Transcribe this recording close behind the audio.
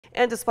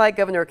And despite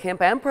Governor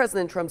Kemp and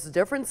President Trump's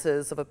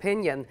differences of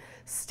opinion,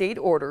 state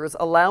orders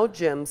allowed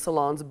gyms,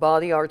 salons,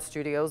 body art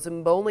studios,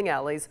 and bowling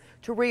alleys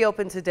to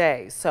reopen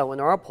today. So in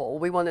our poll,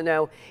 we want to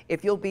know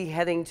if you'll be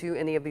heading to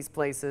any of these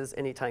places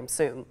anytime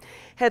soon.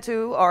 Head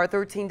to our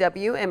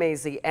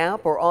 13WMAZ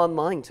app or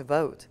online to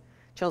vote.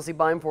 Chelsea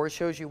Beinford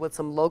shows you what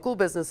some local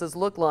businesses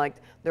look like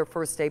their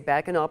first day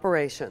back in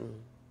operation.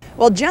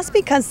 Well, just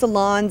because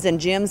salons and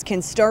gyms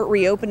can start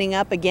reopening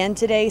up again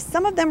today,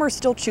 some of them are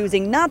still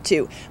choosing not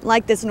to,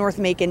 like this North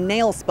Macon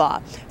nail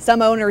spa.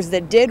 Some owners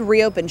that did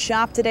reopen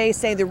shop today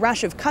say the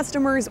rush of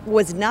customers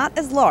was not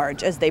as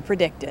large as they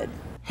predicted.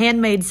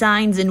 Handmade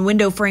signs and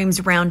window frames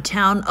around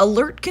town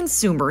alert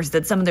consumers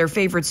that some of their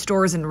favorite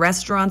stores and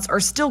restaurants are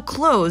still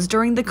closed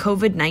during the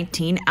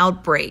COVID-19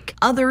 outbreak.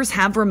 Others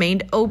have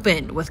remained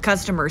open, with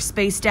customers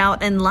spaced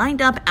out and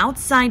lined up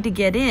outside to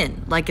get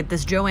in, like at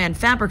this Joann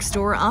fabric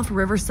store off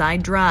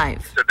Riverside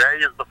Drive. Today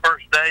is the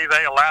first day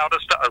they allowed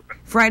us to open.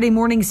 Friday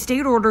morning,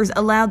 state orders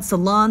allowed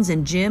salons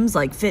and gyms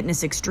like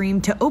Fitness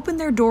Extreme to open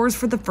their doors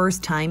for the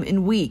first time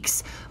in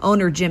weeks.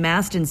 Owner Jim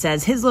Aston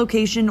says his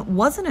location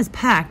wasn't as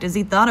packed as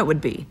he thought it would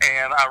be.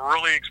 And I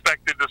really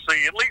expected to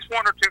see at least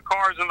one or two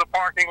cars in the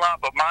parking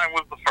lot, but mine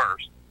was the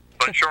first.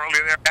 But shortly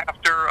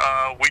thereafter,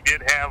 we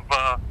did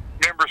have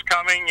members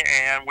coming,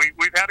 and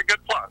we've had a good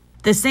flow.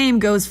 The same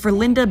goes for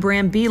Linda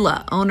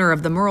Brambila, owner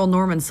of the Merle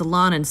Norman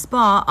Salon and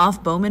Spa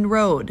off Bowman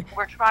Road.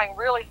 We're trying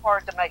really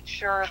hard to make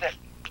sure that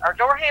our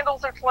door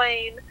handles are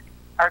clean,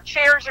 our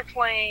chairs are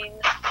clean,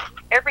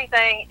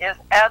 everything is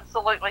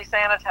absolutely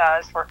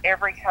sanitized for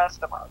every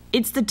customer.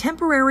 It's the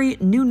temporary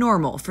new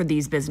normal for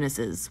these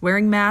businesses,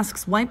 wearing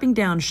masks, wiping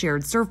down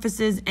shared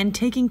surfaces, and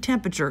taking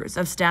temperatures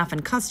of staff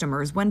and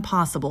customers when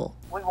possible.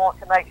 We want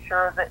to make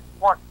sure that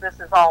once this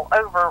is all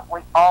over, we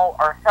all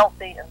are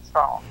healthy and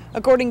strong.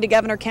 According to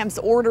Governor Kemp's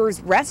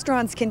orders,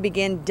 restaurants can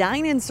begin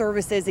dine-in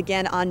services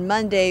again on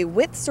Monday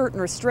with certain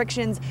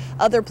restrictions.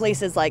 Other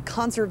places like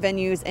concert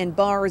venues and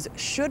bars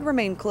should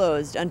remain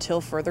closed until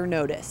further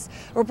notice.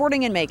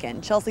 Reporting in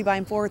Macon, Chelsea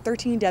Beinford,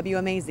 13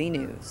 WMAZ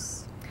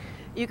News.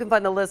 You can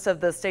find the list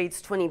of the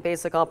state's 20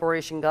 basic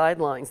operation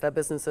guidelines that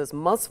businesses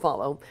must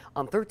follow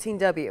on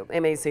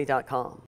 13WMAZ.com.